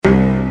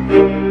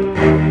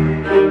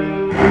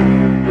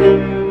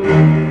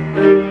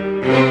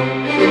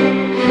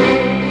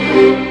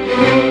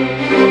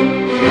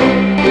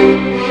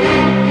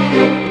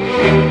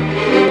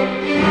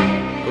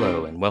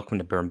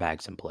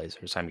Bags and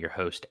Blazers. I'm your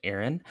host,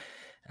 Aaron.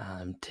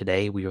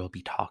 Today, we will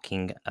be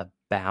talking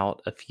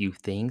about a few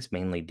things,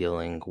 mainly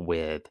dealing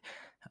with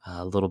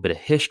a little bit of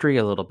history,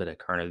 a little bit of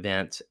current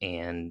events,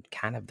 and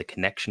kind of the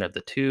connection of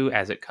the two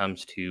as it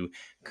comes to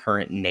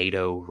current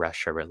NATO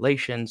Russia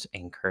relations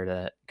and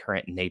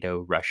current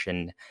NATO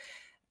Russian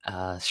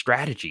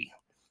strategy.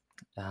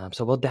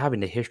 So we'll dive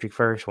into history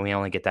first. When we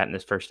only get that in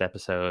this first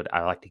episode,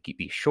 I like to keep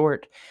these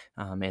short,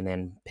 and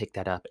then pick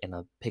that up and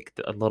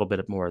a little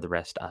bit more of the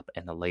rest up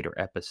in a later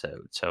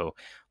episode. So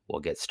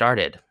we'll get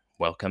started.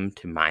 Welcome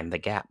to Mind the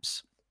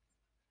Gaps.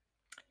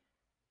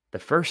 The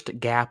first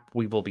gap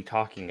we will be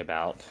talking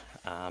about,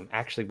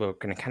 actually, we're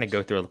going to kind of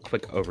go through a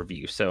quick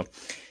overview. So,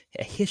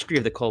 a history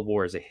of the Cold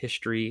War is a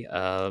history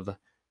of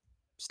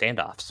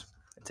standoffs.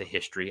 It's a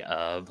history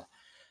of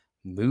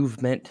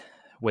movement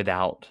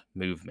without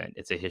movement.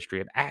 It's a history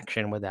of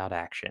action without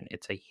action.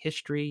 It's a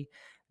history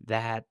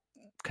that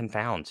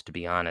confounds, to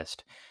be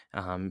honest,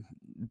 um,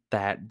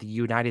 that the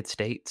United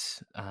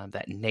States,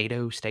 that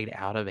NATO stayed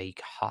out of a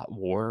hot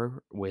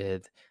war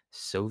with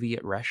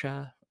Soviet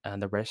Russia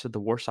and the rest of the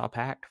Warsaw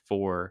Pact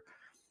for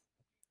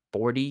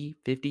 40,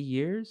 50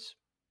 years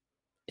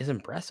is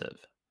impressive.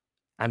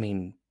 I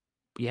mean,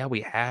 yeah, we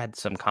had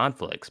some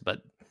conflicts,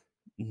 but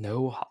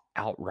no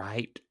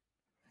outright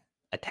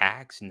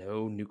attacks,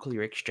 no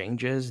nuclear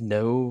exchanges,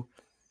 no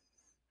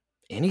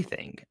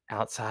anything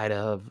outside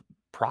of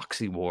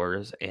proxy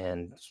wars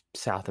in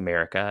South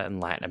America and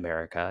Latin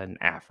America and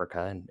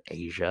Africa and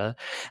Asia.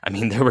 I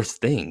mean, there was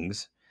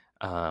things,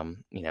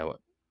 um, you know,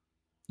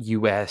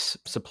 U.S.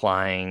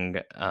 supplying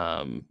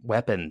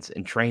weapons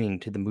and training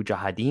to the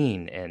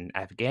Mujahideen in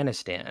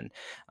Afghanistan,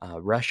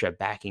 Russia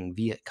backing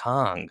Viet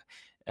Cong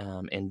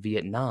in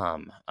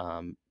Vietnam,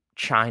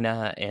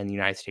 China and the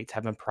United States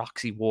having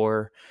proxy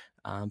war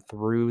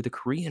through the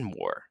Korean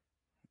War.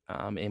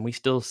 And we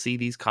still see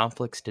these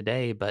conflicts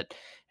today, but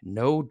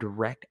no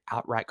direct,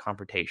 outright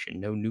confrontation,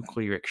 no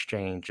nuclear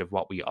exchange of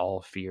what we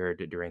all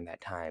feared during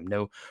that time,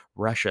 no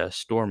Russia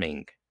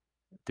storming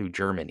through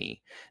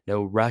Germany,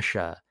 no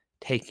Russia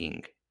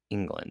taking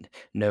England,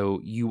 no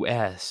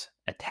US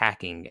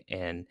attacking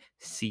and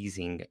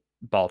seizing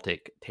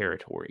Baltic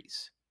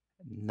territories.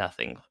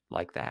 Nothing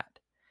like that.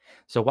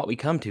 So, what we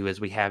come to is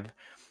we have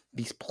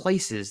these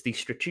places, these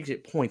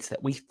strategic points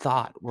that we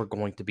thought were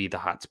going to be the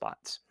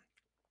hotspots.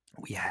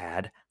 We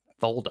had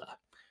Fulda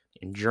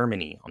in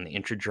Germany on the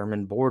intra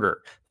German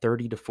border,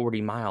 30 to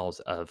 40 miles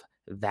of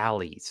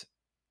valleys,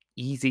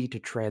 easy to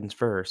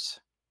traverse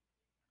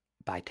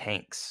by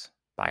tanks,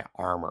 by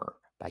armor,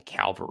 by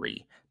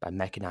cavalry, by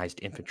mechanized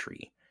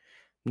infantry.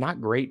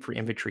 Not great for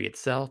infantry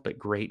itself, but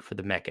great for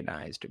the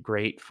mechanized,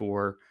 great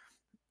for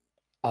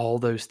all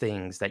those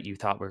things that you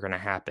thought were going to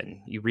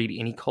happen. You read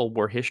any Cold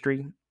War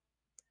history,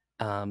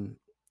 um,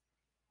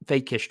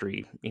 fake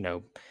history,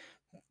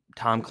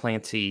 Tom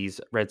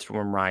Clancy's Red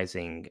Storm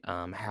Rising,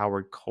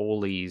 Howard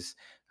Coley's,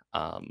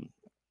 um,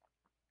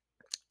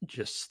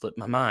 just slipped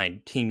my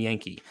mind, Team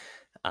Yankee,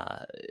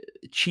 uh,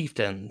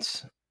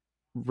 Chieftains,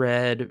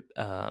 Red.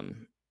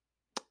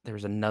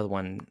 There's another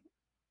one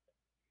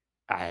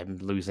I'm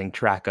losing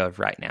track of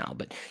right now,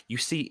 but you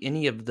see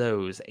any of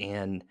those,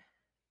 and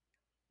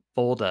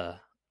Fulda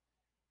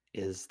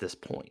is this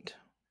point.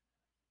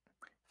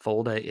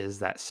 Fulda is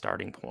that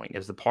starting point,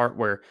 is the part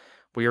where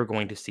we are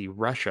going to see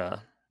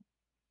Russia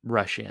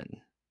rush in.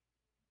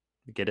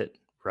 Get it?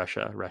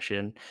 Russia,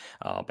 Russian.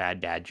 Oh,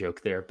 bad dad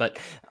joke there. But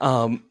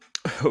um,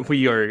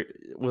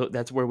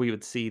 that's where we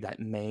would see that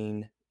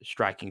main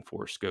striking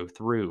force go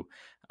through.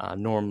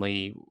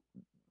 Normally,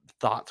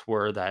 thoughts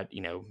were that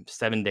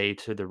 7 day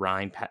to the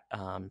Rhine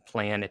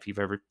plan. If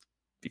you've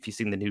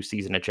seen the new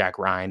season of Jack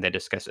Ryan, they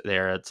discuss it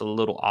there. It's a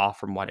little off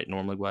from what it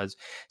normally was.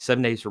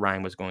 7 days to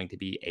Rhine was going to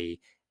be a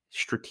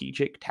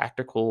strategic,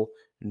 tactical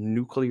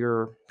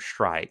nuclear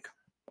strike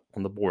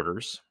on the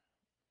borders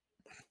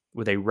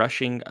with a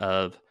rushing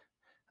of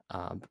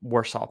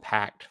Warsaw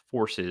Pact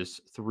forces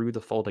through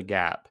the Fulda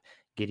Gap,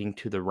 getting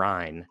to the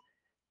Rhine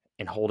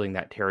and holding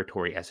that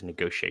territory as a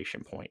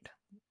negotiation point.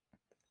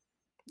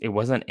 It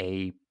wasn't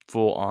a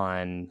full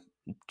on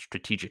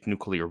strategic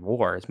nuclear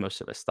war, as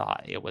most of us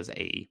thought. It was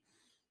a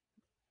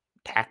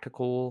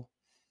tactical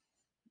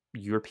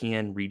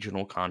European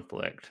regional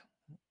conflict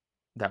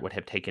that would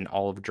have taken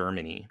all of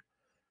Germany,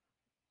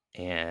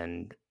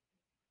 and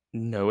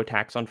no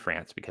attacks on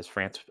France because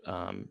France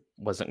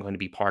wasn't going to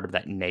be part of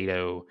that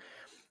NATO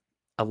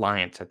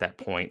alliance at that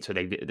point. So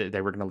they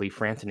were going to leave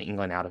France and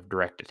England out of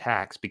direct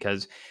attacks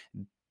because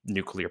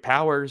nuclear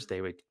powers,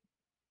 they would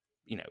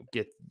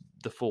get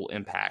the full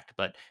impact.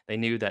 But they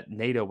knew that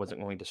NATO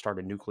wasn't going to start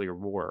a nuclear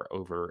war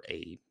over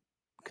a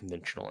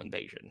conventional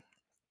invasion.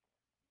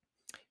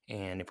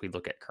 And if we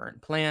look at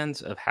current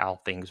plans of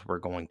how things were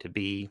going to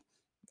be,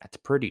 that's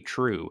pretty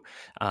true.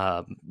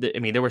 I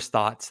mean, there was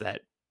thoughts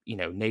that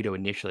NATO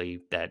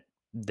initially that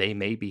they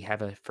maybe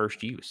have a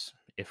first use.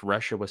 If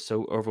Russia was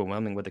so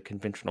overwhelming with the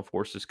conventional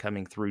forces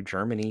coming through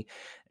Germany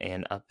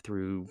and up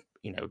through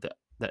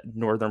the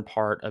northern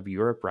part of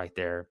Europe right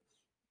there,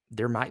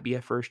 there might be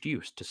a first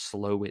use to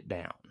slow it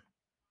down.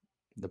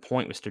 The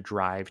point was to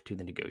drive to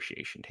the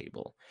negotiation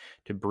table,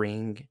 to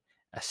bring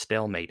a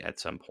stalemate at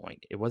some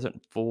point. It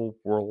wasn't full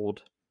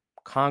world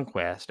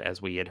conquest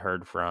as we had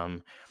heard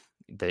from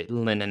the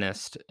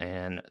Leninist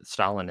and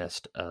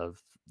Stalinist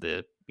of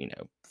the,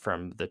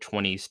 from the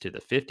 20s to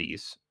the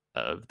 50s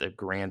of the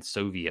grand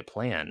Soviet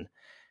plan.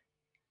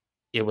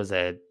 It was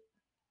a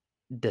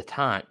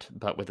detente,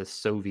 but with a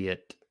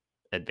Soviet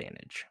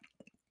advantage.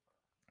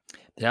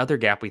 The other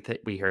gap we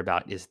hear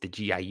about is the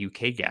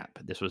GIUK gap.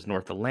 This was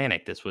North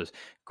Atlantic. This was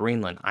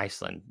Greenland,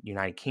 Iceland,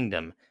 United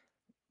Kingdom.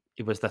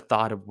 It was the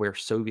thought of where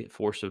Soviet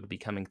forces would be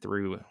coming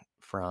through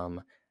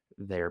from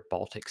their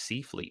Baltic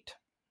Sea fleet.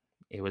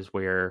 It was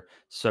where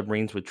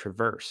submarines would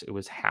traverse. It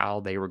was how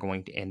they were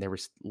going to, and there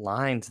was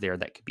lines there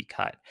that could be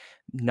cut.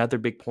 Another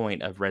big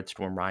point of Red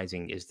Storm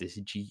Rising is this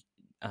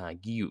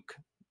GIUK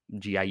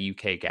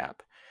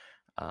gap.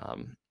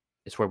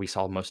 It's where we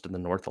saw most of the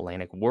North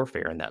Atlantic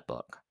warfare in that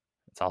book.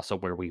 It's also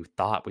where we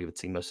thought we would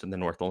see most of the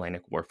North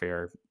Atlantic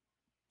warfare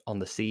on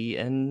the sea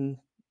and,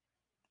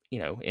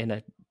 in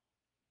a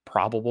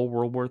probable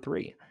World War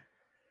III.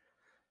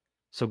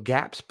 So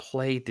gaps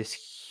played this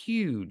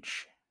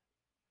huge,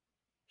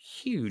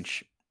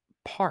 huge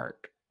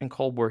part in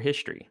Cold War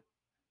history.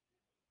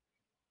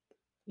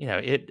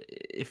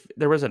 If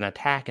there was an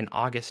attack in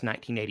August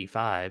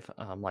 1985,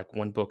 like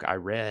one book I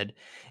read,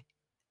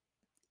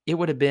 it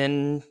would have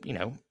been,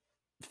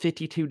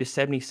 52 to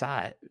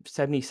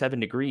 77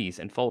 degrees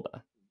in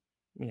Fulda,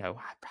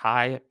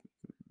 high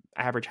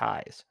average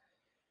highs.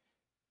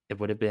 It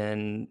would have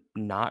been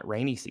not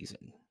rainy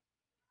season.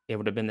 It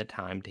would have been the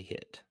time to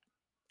hit.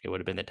 It would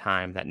have been the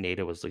time that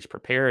NATO was least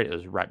prepared. It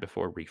was right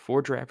before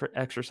reforger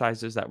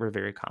exercises that were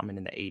very common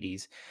in the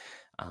 80s.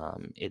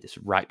 It is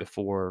right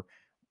before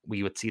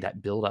we would see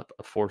that buildup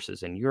of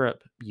forces in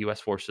Europe. U.S.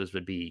 forces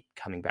would be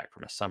coming back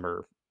from a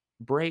summer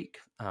break.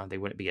 They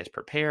wouldn't be as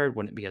prepared,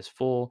 wouldn't be as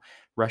full.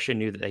 Russia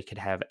knew that they could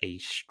have a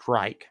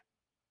strike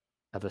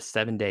of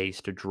 7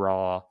 days to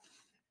draw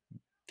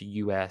the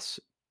U.S.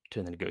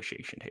 to the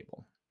negotiation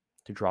table,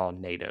 to draw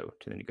NATO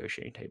to the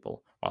negotiating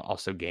table, while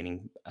also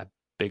gaining a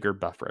bigger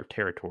buffer of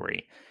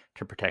territory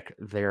to protect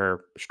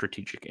their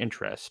strategic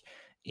interest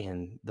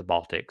in the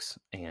Baltics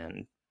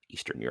and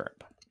Eastern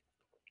Europe.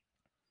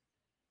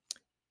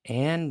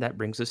 And that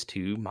brings us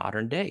to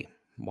modern day.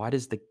 What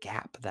is the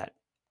gap that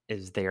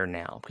is there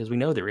now? Because we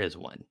know there is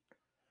one.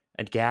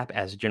 A gap,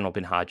 as General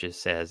Ben Hodges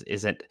says,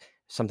 isn't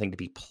something to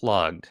be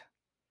plugged.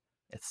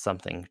 It's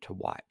something to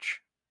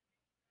watch.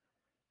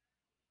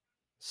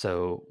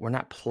 So we're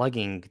not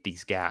plugging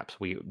these gaps.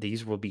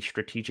 These will be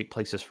strategic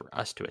places for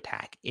us to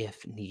attack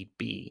if need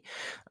be.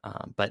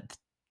 But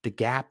the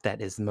gap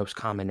that is the most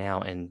common now,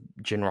 and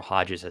General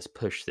Hodges has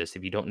pushed this.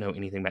 If you don't know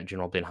anything about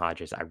General Ben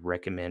Hodges, I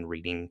recommend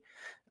reading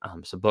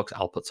some books.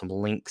 I'll put some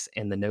links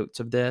in the notes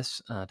of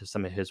this to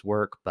some of his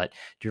work. But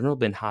General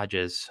Ben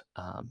Hodges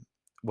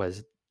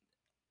was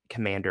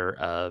commander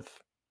of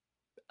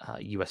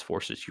U.S.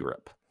 Forces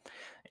Europe,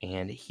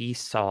 and he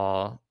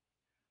saw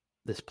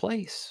this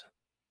place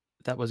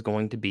that was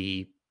going to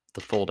be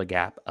the Fulda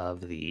Gap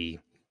of the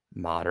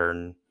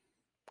modern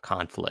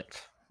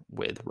conflict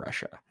with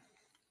Russia.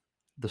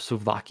 The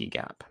Suwałki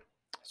Gap.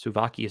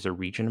 Suwałki is a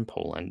region in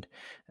Poland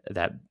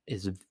that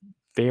is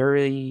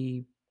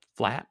very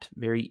flat,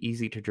 very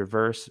easy to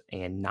traverse,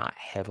 and not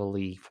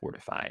heavily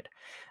fortified.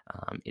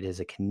 It is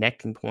a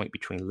connecting point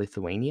between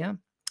Lithuania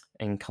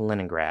and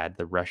Kaliningrad,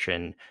 the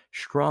Russian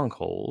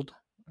stronghold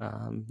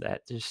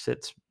that just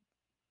sits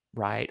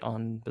right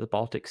on the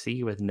Baltic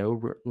Sea with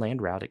no land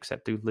route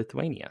except through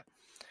Lithuania.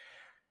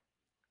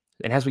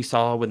 And as we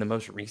saw with the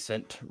most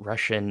recent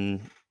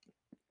Russian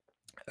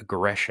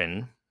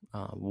aggression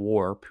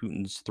war,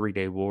 Putin's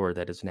 3-day war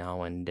that is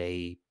now in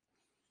day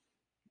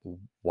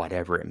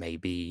whatever it may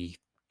be,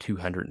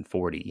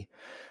 240,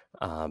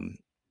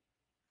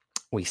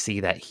 we see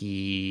that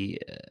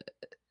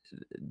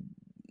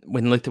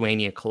when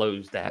Lithuania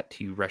closed that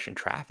to Russian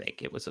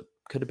traffic,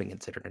 could have been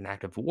considered an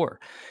act of war.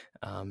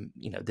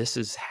 This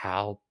is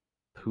how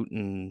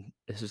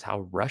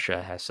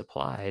Russia has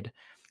supplied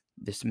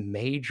this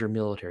major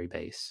military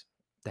base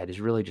that is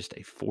really just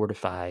a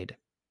fortified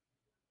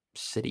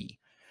city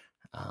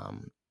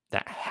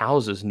that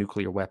houses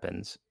nuclear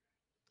weapons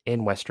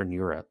in Western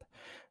Europe,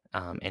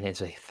 and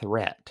is a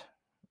threat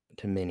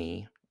to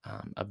many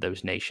of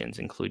those nations,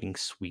 including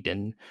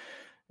Sweden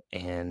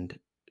and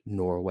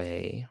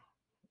Norway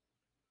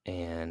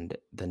and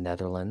the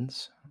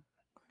Netherlands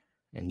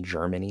and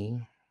Germany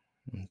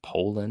and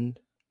Poland.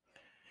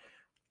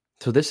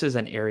 So this is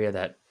an area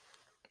that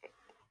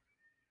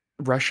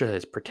Russia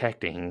is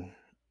protecting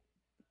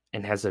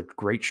and has a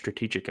great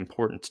strategic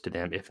importance to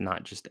them, if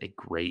not just a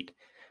great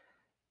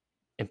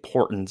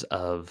importance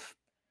of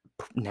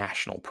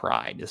national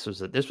pride. This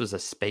was a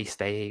space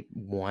they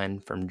won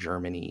from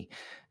Germany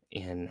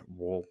in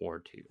World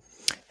War II.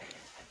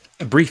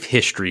 A brief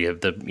history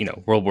of the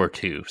World War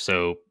II.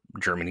 So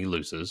Germany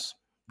loses.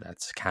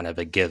 That's kind of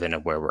a given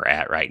of where we're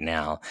at right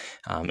now.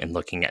 And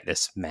looking at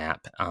this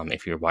map,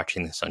 if you're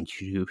watching this on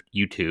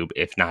YouTube,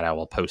 if not, I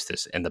will post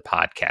this in the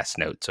podcast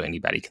notes so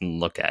anybody can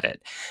look at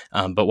it.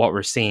 But what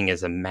we're seeing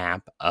is a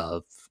map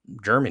of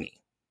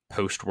Germany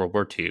post World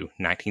War II,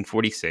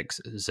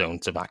 1946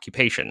 zones of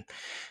occupation.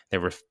 There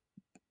were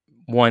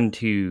 1,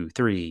 2,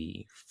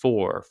 3,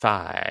 4,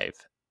 5,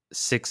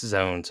 6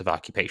 zones of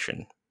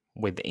occupation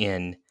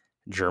within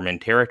German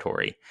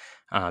territory.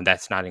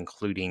 That's not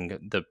including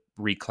the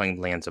reclaimed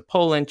lands of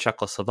Poland,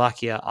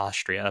 Czechoslovakia,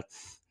 Austria.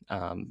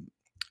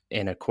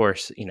 And of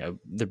course,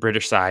 the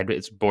British side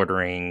is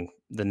bordering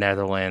the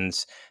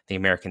Netherlands. The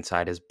American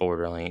side is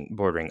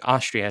bordering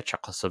Austria,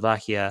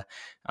 Czechoslovakia,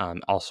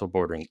 also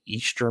bordering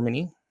East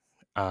Germany,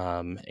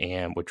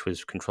 and which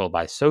was controlled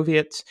by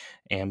Soviets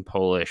and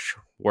Polish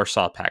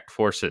Warsaw Pact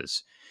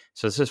forces.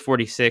 So this is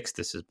 46.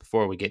 This is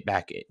before we get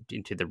back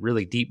into the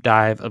really deep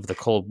dive of the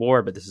Cold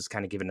War, but this is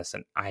kind of giving us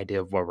an idea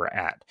of where we're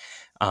at.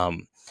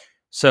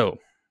 So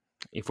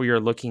if we are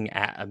looking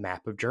at a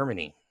map of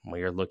Germany,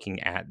 we are looking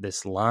at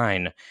this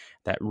line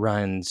that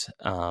runs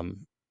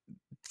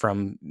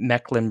from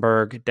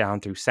Mecklenburg down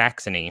through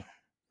Saxony.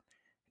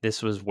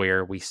 This was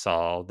where we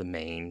saw the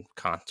main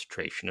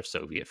concentration of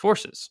Soviet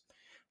forces.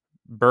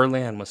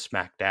 Berlin was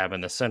smack dab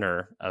in the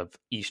center of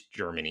East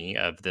Germany,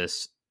 of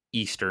this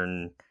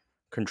Eastern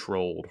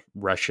controlled,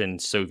 Russian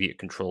Soviet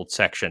controlled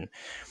section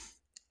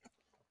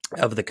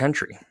of the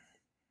country.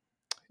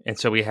 And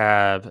so we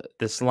have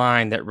this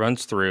line that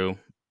runs through.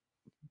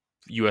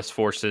 US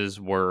forces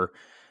were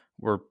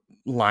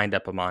lined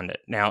up among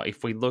it. Now,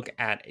 if we look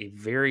at a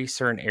very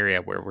certain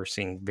area where we're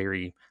seeing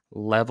very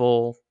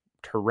level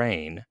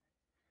terrain,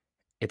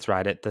 it's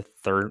right at the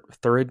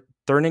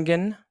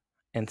Thüringen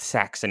and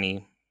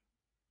Saxony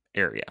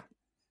area.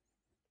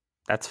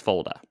 That's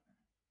Fulda.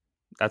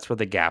 That's where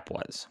the gap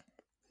was.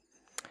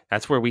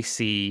 That's where we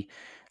see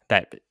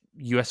that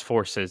U.S.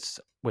 forces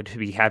would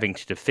be having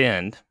to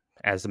defend,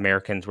 as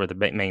Americans were the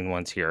main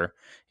ones here,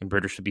 and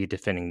British would be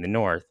defending the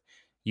North.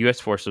 U.S.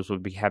 forces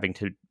would be having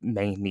to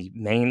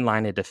main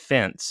line of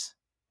defense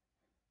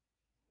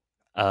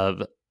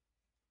of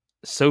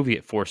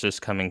Soviet forces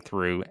coming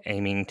through,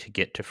 aiming to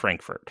get to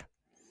Frankfurt.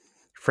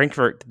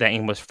 Frankfurt, the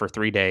aim was for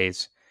 3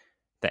 days.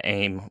 The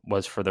aim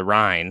was for the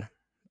Rhine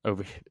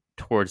over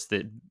towards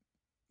the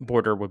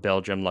border with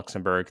Belgium,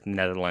 Luxembourg,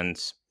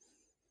 Netherlands.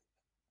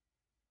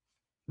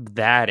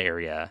 That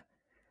area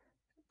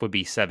would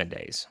be 7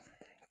 days.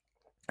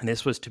 And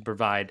this was to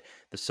provide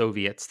the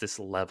Soviets this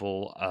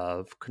level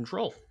of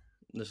control,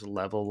 this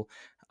level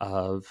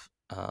of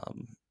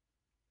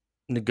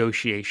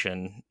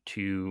negotiation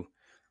to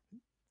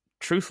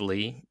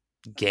truthfully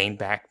gain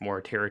back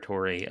more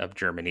territory of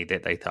Germany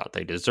that they thought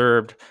they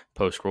deserved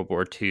post World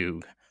War II,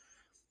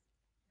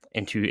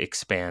 and to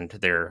expand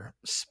their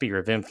sphere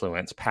of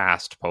influence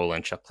past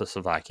Poland,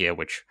 Czechoslovakia,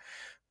 which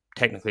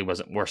technically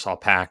wasn't Warsaw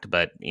Pact,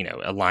 but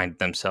aligned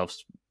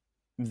themselves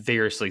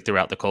variously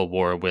throughout the Cold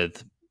War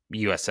with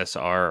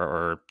USSR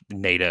or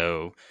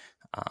NATO,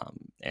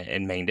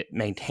 and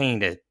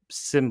maintained a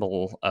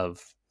symbol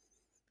of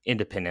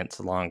independence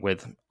along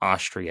with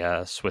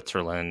Austria,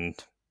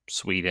 Switzerland,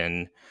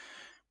 Sweden,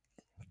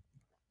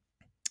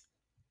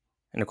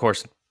 and of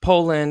course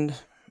Poland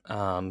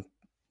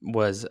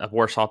was a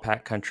Warsaw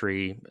Pact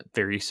country,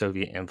 very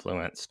Soviet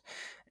influenced.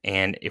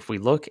 And if we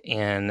look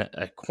in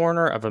a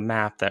corner of a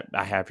map that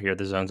I have here,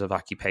 the zones of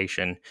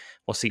occupation,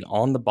 we'll see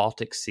on the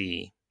Baltic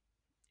Sea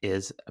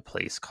is a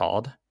place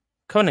called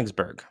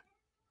Königsberg.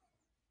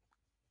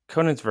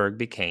 Königsberg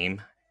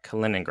became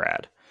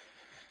Kaliningrad.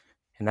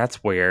 And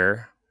that's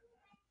where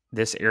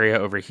this area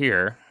over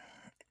here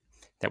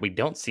that we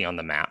don't see on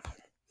the map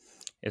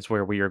is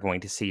where we are going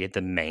to see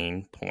the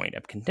main point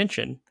of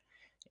contention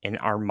in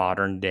our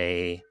modern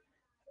day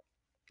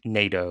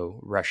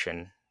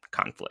NATO-Russian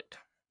conflict.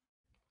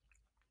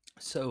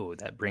 So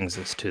that brings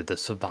us to the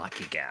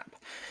Suwałki Gap,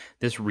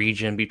 this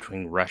region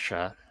between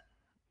Russia,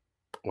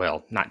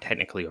 well, not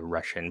technically a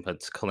Russian, but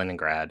it's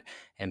Kaliningrad,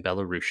 and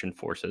Belarusian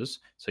forces.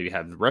 So you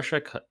have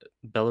Russia,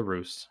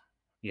 Belarus,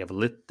 you have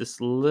this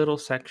little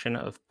section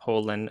of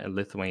Poland and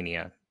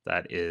Lithuania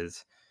that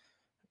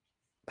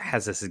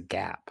has this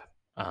gap,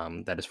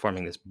 that is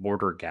forming this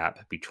border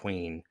gap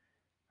between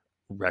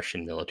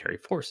Russian military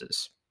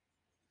forces.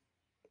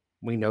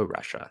 We know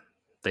Russia.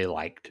 They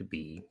like to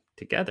be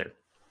together.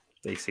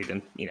 They see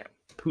them,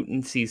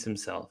 Putin sees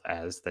himself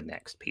as the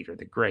next Peter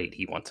the Great.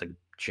 He wants a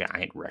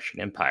giant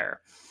Russian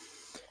empire.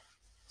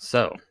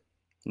 So,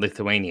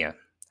 Lithuania,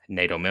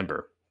 NATO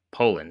member.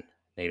 Poland,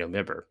 NATO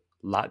member.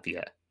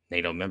 Latvia,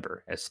 NATO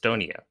member.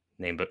 Estonia,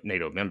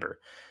 NATO member.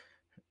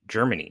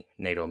 Germany,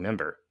 NATO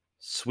member.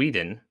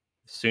 Sweden,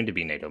 soon to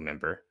be NATO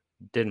member.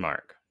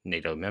 Denmark,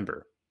 NATO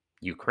member.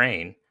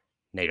 Ukraine,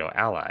 NATO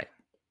ally.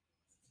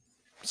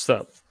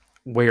 So,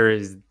 where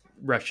is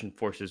Russian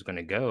forces going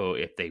to go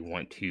if they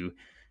want to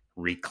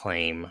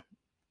reclaim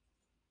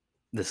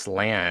this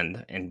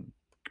land and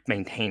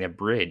maintain a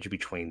bridge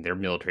between their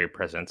military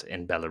presence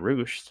in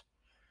Belarus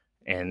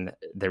and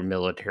their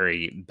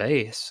military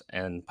base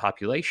and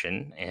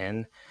population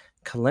and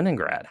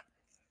Kaliningrad.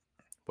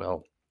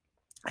 Well,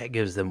 that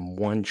gives them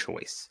one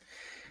choice: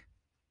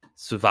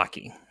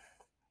 Suwałki.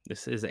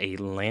 This is a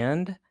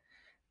land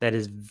that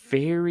is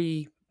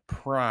very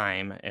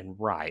prime and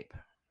ripe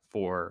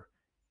for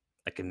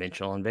a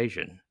conventional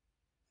invasion.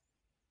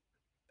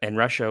 And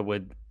Russia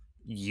would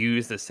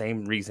use the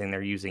same reason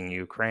they're using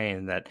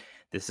Ukraine, that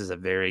this is a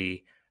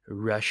very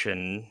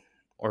Russian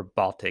or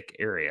Baltic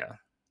area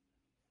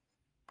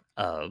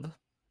of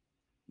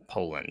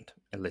Poland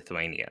and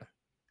Lithuania.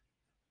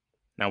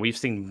 Now we've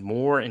seen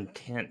more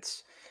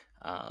intense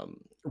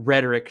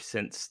rhetoric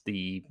since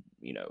the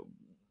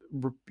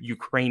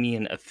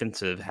Ukrainian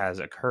offensive has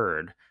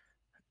occurred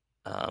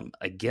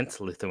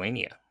against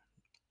Lithuania.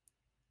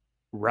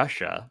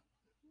 Russia,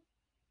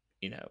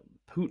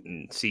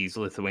 Putin sees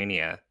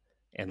Lithuania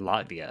and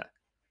Latvia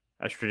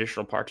as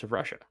traditional parts of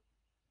Russia.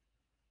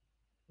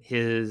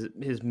 His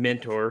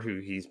mentor, who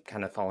he's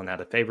kind of fallen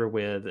out of favor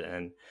with,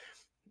 and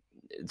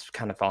it's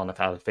kind of fallen out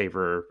of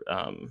favor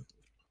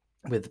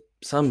with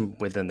some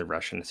within the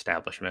Russian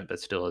establishment, but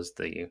still is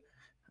the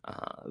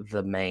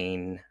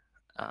main,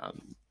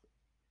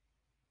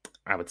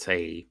 I would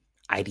say,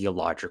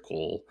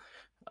 ideological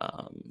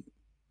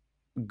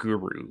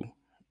guru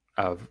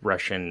of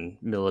Russian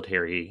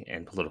military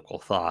and political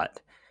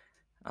thought.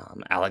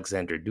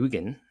 Alexander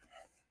Dugin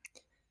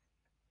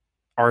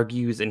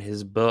argues in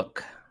his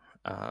book,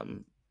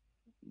 The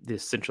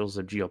Essentials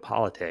of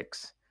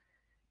Geopolitics,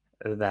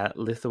 that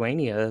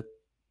Lithuania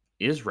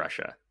is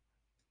Russia.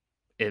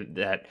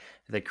 That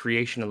the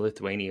creation of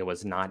Lithuania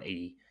was not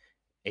a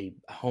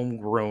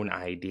homegrown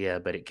idea,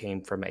 but it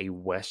came from a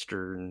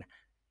Western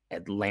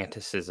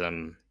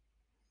Atlanticism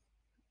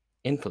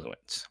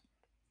influence.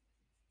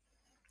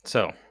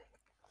 So,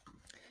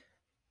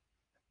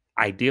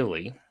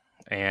 ideally,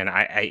 and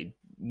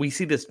we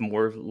see this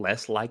more or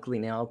less likely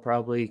now,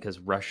 probably because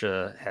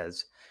Russia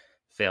has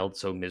failed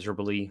so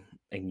miserably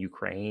in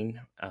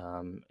Ukraine,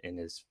 and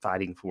is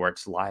fighting for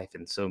its life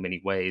in so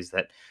many ways,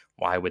 that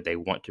why would they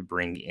want to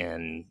bring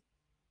in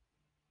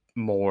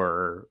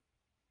more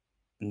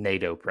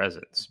NATO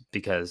presence?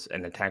 Because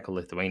an attack on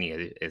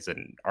Lithuania is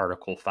an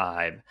Article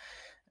 5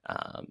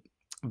 um,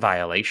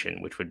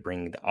 violation, which would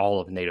bring all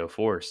of NATO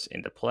force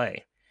into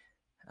play.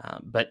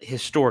 But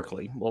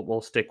historically,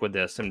 we'll stick with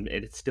this, and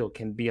it still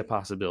can be a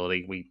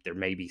possibility. There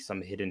may be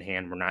some hidden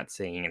hand we're not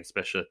seeing, and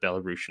especially if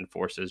Belarusian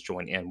forces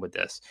join in with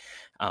this.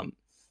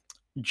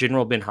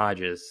 General Ben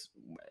Hodges,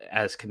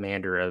 as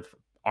commander of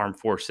armed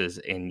forces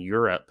in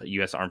Europe,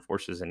 U.S. armed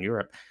forces in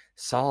Europe,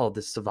 saw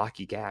the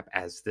Suwałki Gap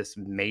as this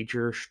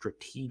major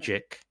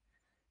strategic,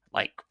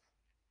 like,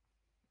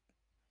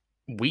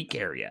 weak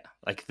area,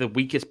 like the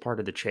weakest part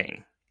of the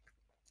chain.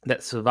 That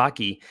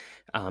Suwałki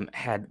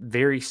had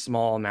very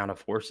small amount of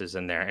forces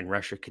in there, and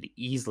Russia could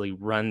easily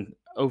run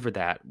over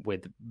that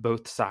with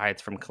both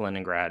sides from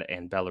Kaliningrad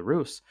and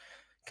Belarus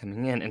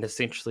coming in and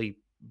essentially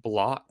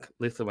block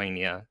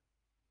Lithuania,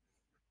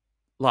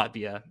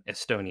 Latvia,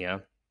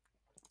 Estonia,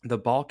 the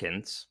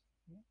Balkans,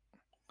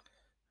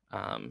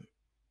 um,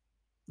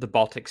 the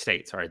Baltic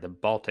states,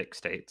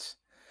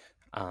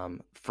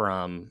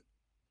 from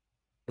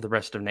the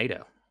rest of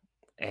NATO,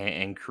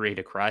 and create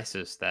a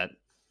crisis that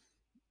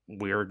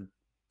we're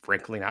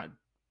frankly not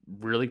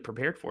really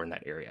prepared for in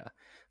that area.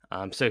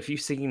 So if you've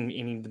seen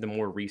any of the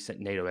more recent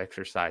NATO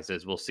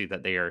exercises, we'll see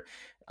that they're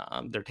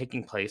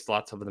taking place.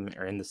 Lots of them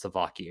are in the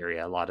Suwałki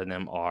area. A lot of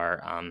them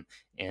are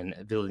in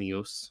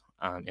Vilnius,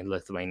 in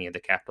Lithuania, the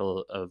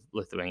capital of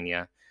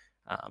Lithuania,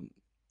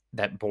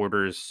 that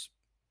borders,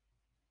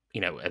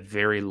 a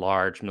very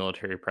large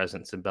military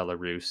presence in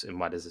Belarus, in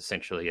what is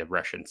essentially a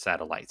Russian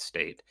satellite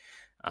state.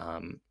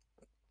 Um,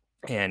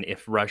 and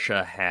if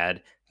Russia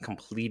had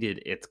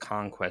completed its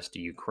conquest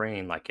of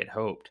Ukraine like it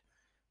hoped,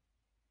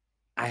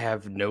 I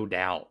have no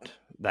doubt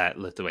that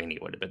Lithuania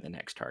would have been the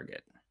next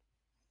target.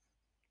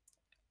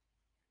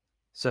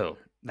 So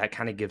that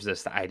kind of gives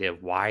us the idea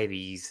of why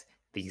these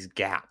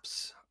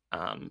gaps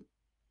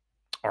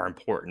are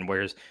important.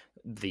 Whereas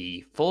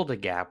the Fulda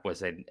Gap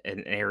was an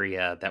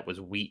area that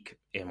was weak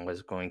and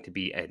was going to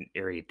be an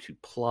area to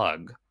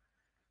plug.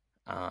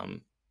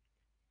 Um,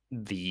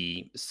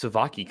 the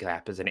Suwałki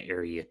Gap is an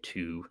area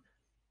to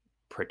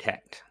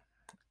protect,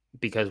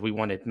 because we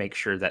want to make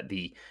sure that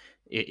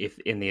if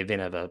in the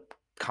event of a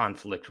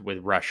conflict with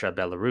Russia,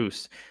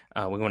 Belarus,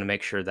 we want to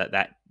make sure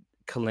that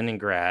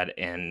Kaliningrad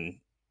and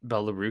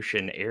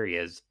Belarusian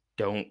areas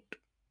don't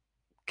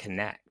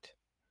connect,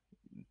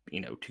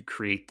 to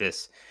create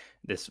this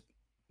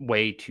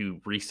way to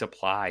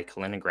resupply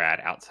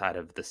Kaliningrad outside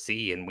of the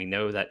sea. And we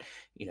know that,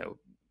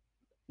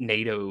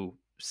 NATO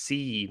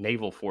sea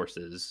naval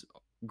forces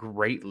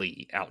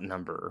greatly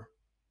outnumber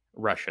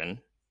Russian,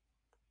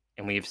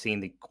 and we have seen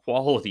the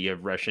quality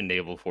of Russian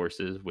naval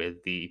forces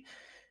with the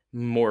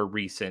more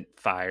recent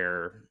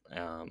fire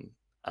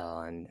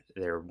on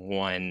their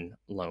one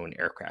lone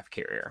aircraft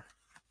carrier.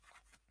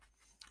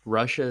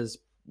 Russia's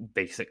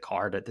basic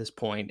card at this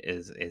point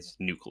is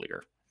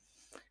nuclear,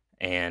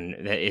 and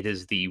it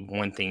is the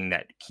one thing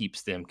that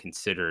keeps them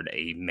considered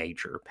a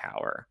major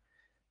power.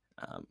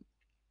 Um,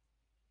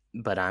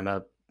 but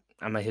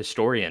I'm a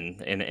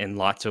historian in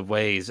lots of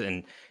ways,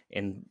 and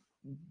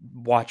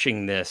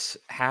watching this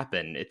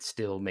happen, it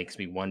still makes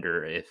me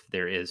wonder if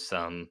there is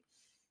some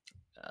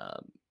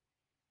um,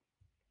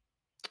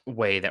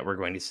 way that we're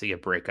going to see a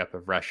breakup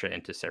of Russia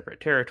into separate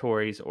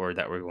territories, or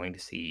that we're going to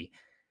see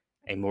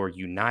a more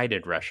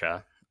united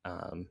Russia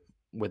um,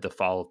 with the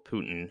fall of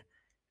Putin,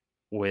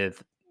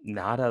 with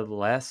not a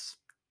less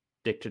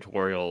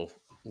dictatorial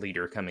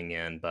leader coming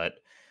in, but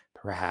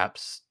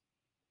perhaps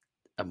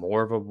a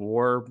more of a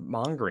war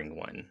mongering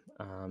one.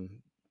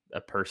 A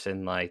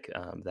person like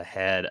the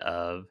head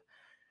of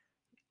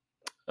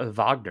a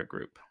Wagner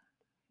group,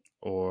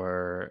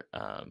 or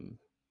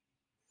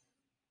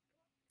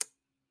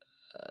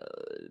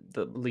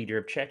the leader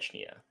of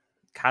Chechnya,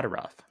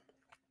 Kadyrov.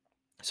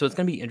 So it's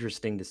going to be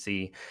interesting to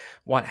see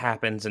what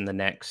happens in the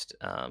next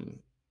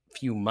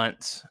few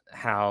months,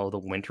 how the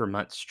winter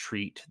months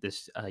treat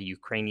this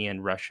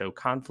Ukrainian Russia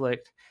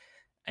conflict.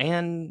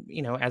 And,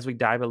 as we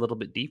dive a little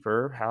bit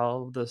deeper,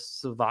 how the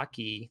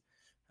Slovakia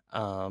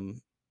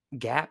um,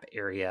 gap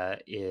area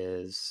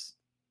is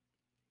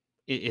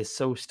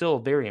so still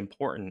very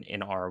important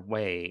in our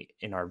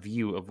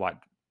view of what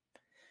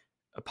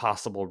a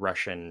possible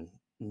Russian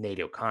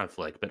NATO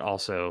conflict, but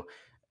also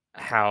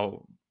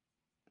how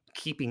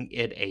keeping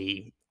it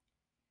a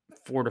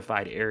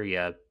fortified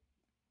area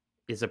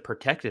is a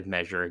protective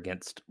measure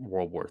against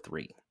World War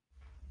III.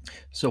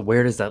 So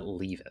where does that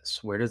leave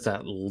us? Where does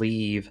that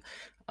leave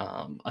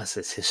us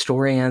as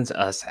historians,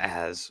 us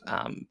as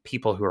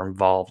people who are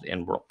involved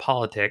in world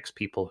politics,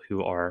 people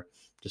who are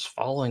just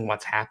following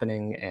what's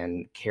happening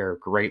and care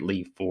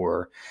greatly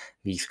for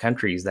these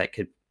countries that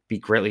could be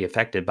greatly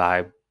affected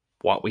by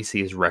what we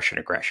see as Russian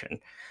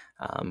aggression?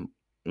 Um,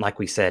 like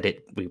we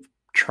said, we're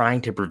trying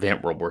to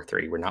prevent World War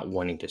III. We're not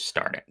wanting to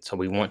start it. So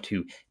we want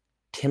to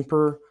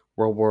temper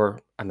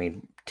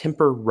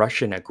temper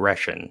Russian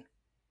aggression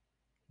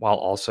while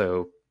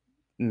also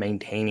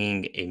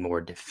maintaining a more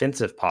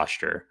defensive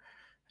posture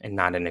and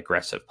not an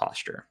aggressive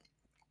posture.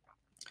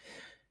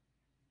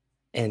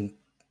 And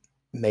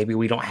maybe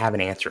we don't have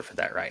an answer for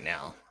that right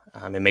now.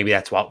 And maybe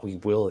that's what we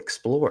will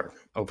explore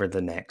over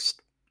the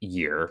next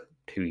year,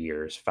 2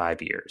 years,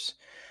 5 years.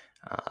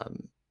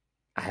 Um,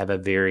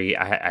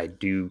 I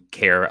do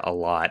care a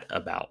lot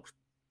about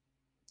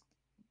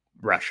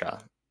Russia.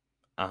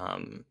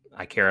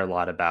 I care a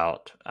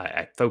lot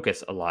I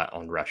focus a lot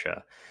on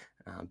Russia,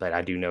 but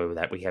I do know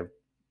that we have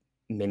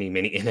many,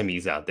 many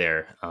enemies out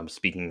there.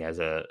 Speaking as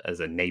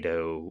a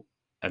NATO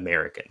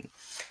American,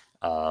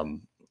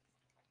 um,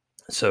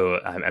 so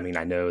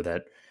I know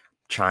that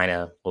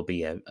China will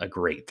be a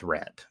great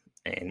threat,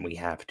 and we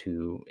have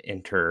to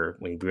enter.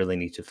 We really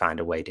need to find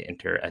a way to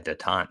enter a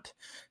détente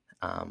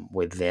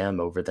with them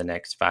over the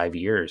next 5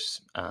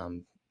 years,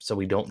 so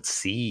we don't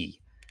see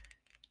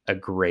a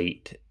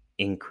great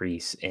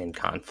increase in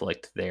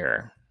conflict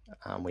there.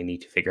 We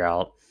need to figure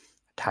out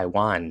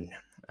Taiwan.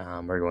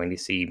 We're going to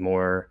see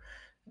more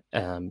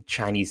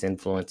Chinese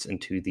influence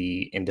into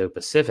the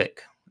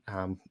Indo-Pacific,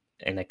 and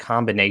a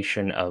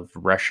combination of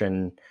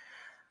Russian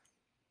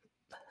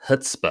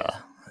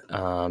chutzpah,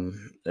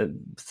 to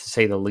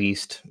say the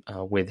least,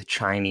 with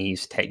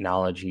Chinese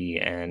technology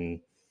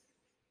and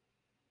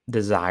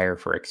desire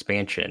for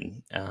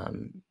expansion,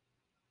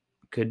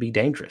 could be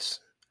dangerous.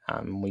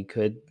 We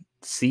could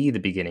see the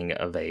beginning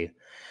of a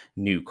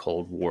new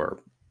Cold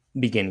War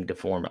beginning to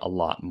form a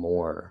lot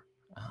more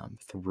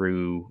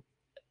through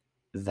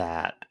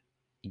that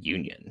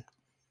union.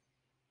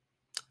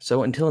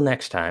 So until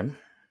next time,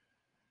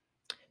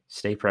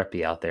 stay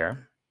preppy out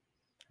there.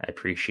 I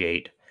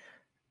appreciate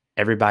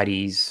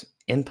everybody's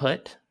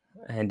input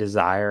and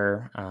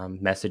desire,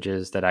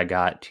 messages that I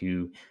got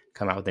to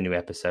come out with a new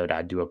episode.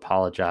 I do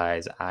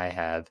apologize. I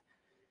have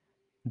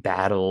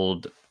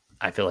battled,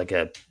 I feel like,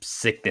 a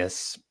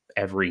sickness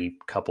every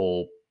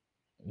couple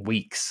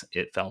weeks,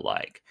 it felt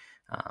like.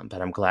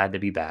 But I'm glad to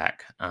be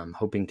back. I'm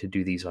hoping to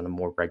do these on a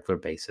more regular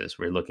basis.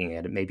 We're looking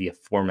at maybe a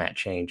format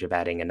change of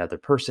adding another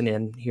person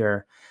in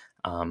here.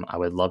 I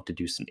would love to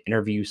do some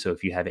interviews. So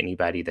if you have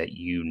anybody that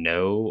you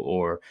know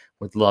or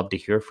would love to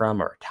hear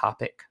from, or a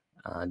topic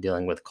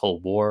dealing with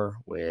Cold War,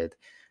 with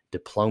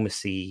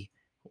diplomacy,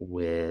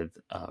 with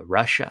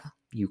Russia,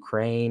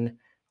 Ukraine,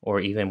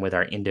 or even with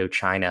our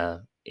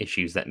Indochina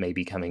issues that may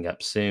be coming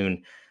up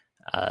soon,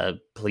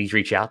 please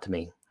reach out to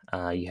me.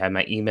 You have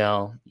my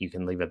email. You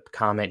can leave a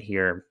comment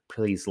here.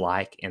 Please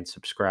like and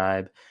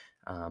subscribe.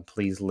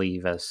 Please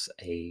leave us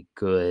a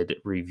good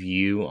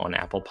review on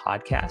Apple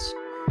Podcasts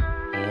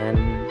and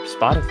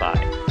Spotify.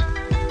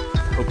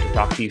 Hope to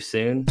talk to you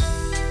soon.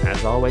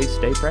 As always,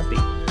 stay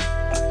preppy.